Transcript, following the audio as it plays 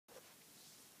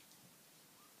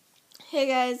Hey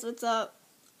guys, what's up?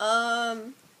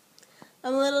 I'm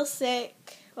a little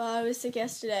sick. Well, I was sick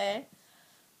yesterday.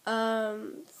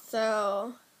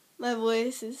 So my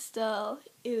voice is still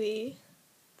ooey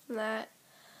from that.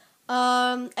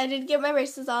 I did get my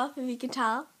braces off, if you can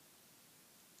tell.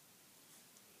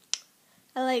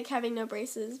 I like having no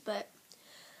braces, but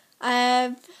I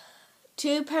have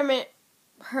two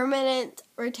permanent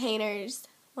retainers,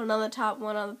 one on the top,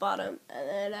 one on the bottom, and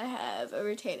then I have a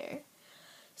retainer.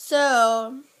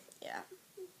 So, yeah.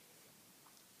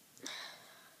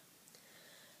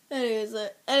 Anyways,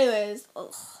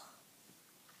 ugh.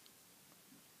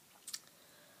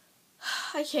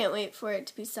 I can't wait for it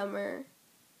to be summer.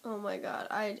 Oh my god,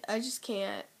 I just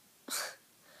can't.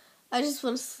 I just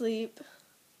want to sleep.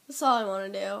 That's all I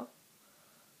want to do.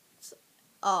 That's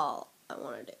all I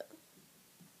want to do.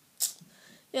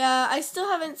 Yeah, I still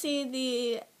haven't seen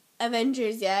the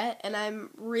Avengers yet, and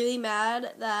I'm really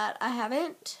mad that I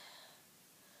haven't.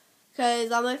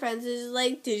 Because all my friends are just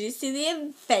like, did you see the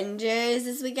Avengers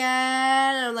this weekend?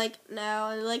 And I'm like, no.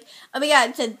 And they're like, oh my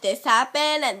god, so this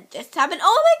happened and this happened.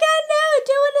 Oh my god, no, I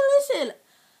don't want to listen.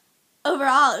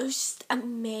 Overall, it was just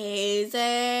amazing.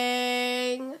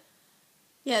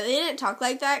 Yeah, they didn't talk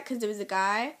like that because it was a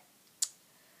guy.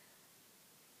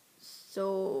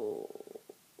 So,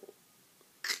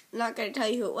 I'm not going to tell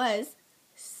you who it was.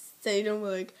 So you don't be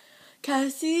like,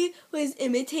 Cassie was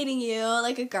imitating you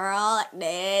like a girl like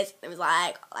this. It was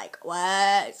like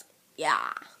what?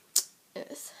 Yeah.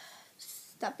 Anyways,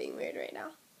 stop being weird right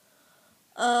now.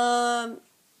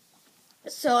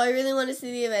 So I really want to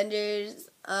see the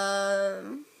Avengers. I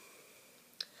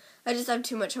just have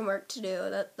too much homework to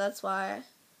do. That's why.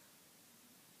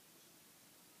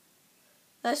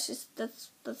 That's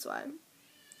why.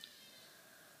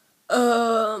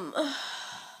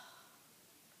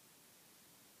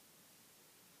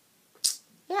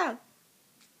 Yeah.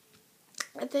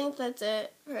 I think that's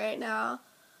it for right now.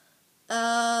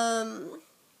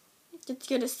 Get to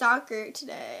go to soccer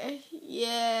today.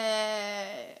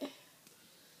 Yay.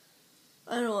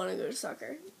 I don't want to go to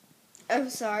soccer. I'm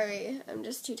sorry. I'm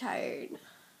just too tired.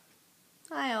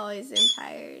 I always am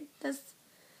tired. That's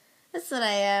what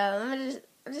I am.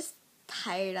 I'm just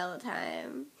tired all the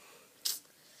time.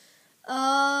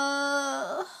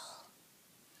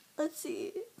 Let's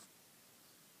see.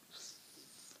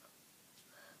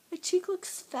 My cheek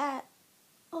looks fat.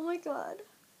 Oh my god.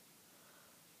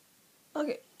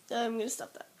 Okay, I'm gonna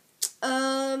stop that.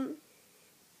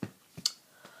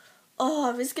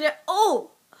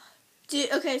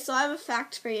 Okay, so I have a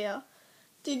fact for you.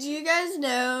 Did you guys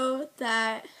know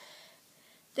that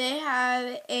they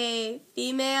have a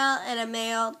female and a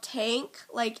male tank,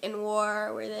 like in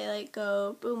war, where they like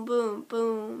go boom, boom,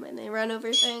 boom, and they run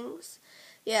over things?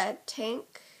 Yeah,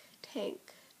 tank.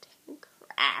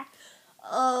 Rah.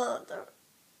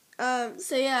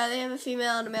 So yeah, they have a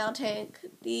female and a male tank.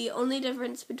 The only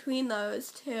difference between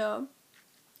those two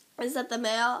is that the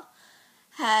male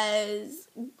has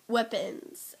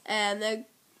weapons, and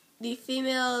the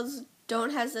females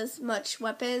don't have as much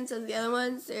weapons as the other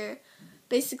ones. They're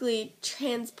basically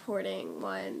transporting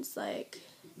ones. Like,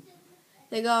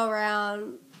 they go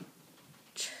around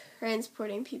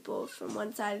transporting people from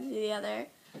one side to the other.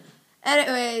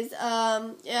 Anyways,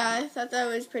 yeah, I thought that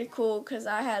was pretty cool because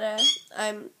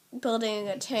I'm building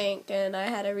a tank, and I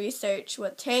had to research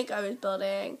what tank I was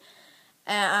building,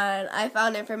 and I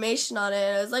found information on it,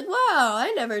 and I was like, wow,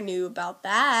 I never knew about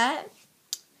that.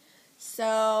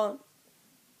 So,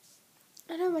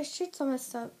 I know my shirt's all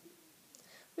messed up.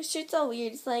 My shirt's all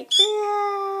weird. It's like,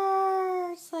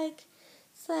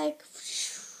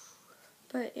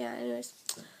 but yeah, anyways,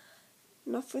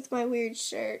 enough with my weird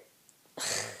shirt.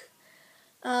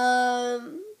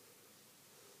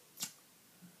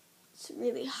 It's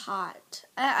really hot.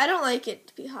 I don't like it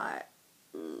to be hot.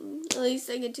 At least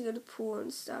I get to go to the pool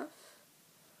and stuff.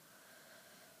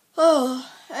 Oh,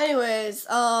 anyways,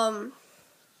 I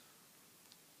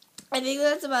think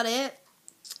that's about it.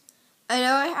 I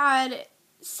know I had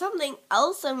something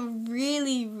else I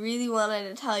really, really wanted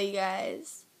to tell you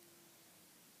guys,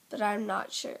 but I'm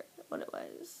not sure what it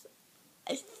was.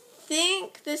 I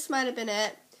think this might have been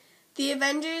it. The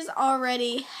Avengers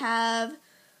already have,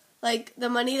 like, the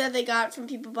money that they got from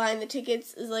people buying the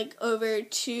tickets is, like, over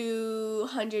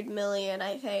 200 million,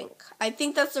 I think. I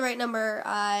think that's the right number.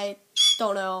 I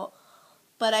don't know.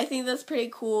 But I think that's pretty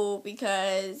cool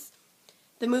because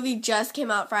the movie just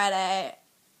came out Friday,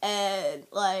 and,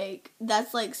 like,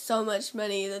 that's, like, so much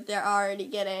money that they're already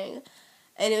getting.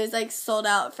 And it was, like, sold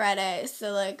out Friday.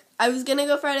 So, like, I was gonna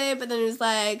go Friday, but then it was,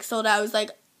 like, sold out. I was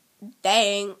like,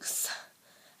 thanks.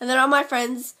 And then all my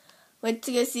friends went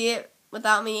to go see it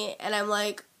without me, and I'm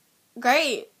like,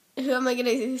 Great. Who am I going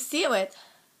to see it with?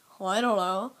 Well, I don't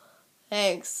know.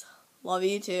 Thanks. Love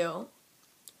you too.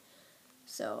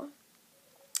 So,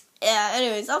 yeah,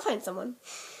 anyways, I'll find someone.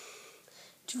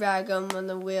 Drag them on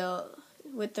the wheel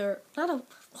with their,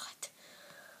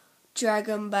 drag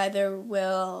them by their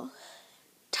wheel,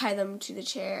 tie them to the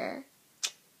chair.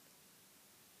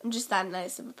 I'm just that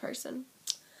nice of a person.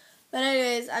 But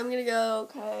anyways, I'm going to go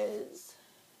because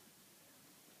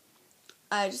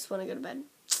I just want to go to bed.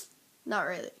 Not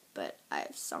really, but I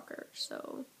have soccer,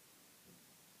 so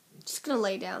I'm just going to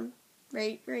lay down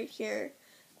right here.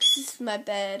 This is my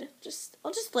bed.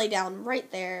 I'll just lay down right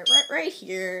there, right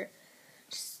here.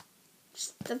 Just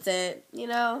that's it, you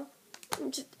know?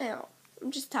 I'm just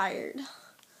tired.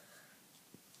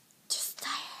 Just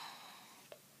tired.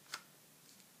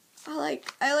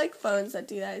 I like phones that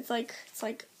do that. It's like,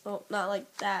 well, not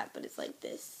like that, but it's like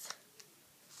this.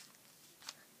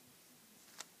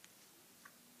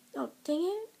 Oh, dang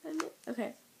it.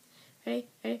 Okay. Ready?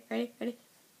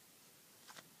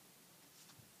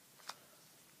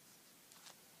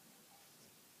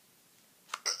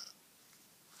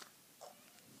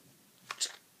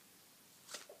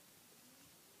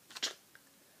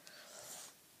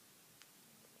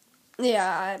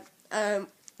 Yeah, I'm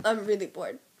really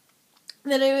bored.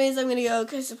 But anyways, I'm gonna go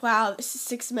because, wow, this is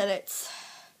 6 minutes.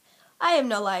 I have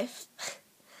no life.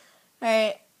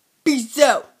 Alright, peace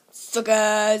out,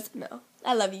 suckers. No,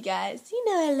 I love you guys. You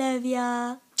know I love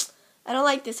y'all. I don't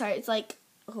like this heart. It's like,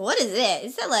 what is it?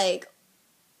 Is that like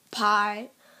pie?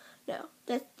 No,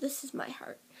 this is my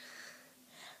heart.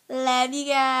 Love you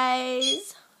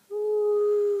guys.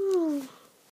 Ooh.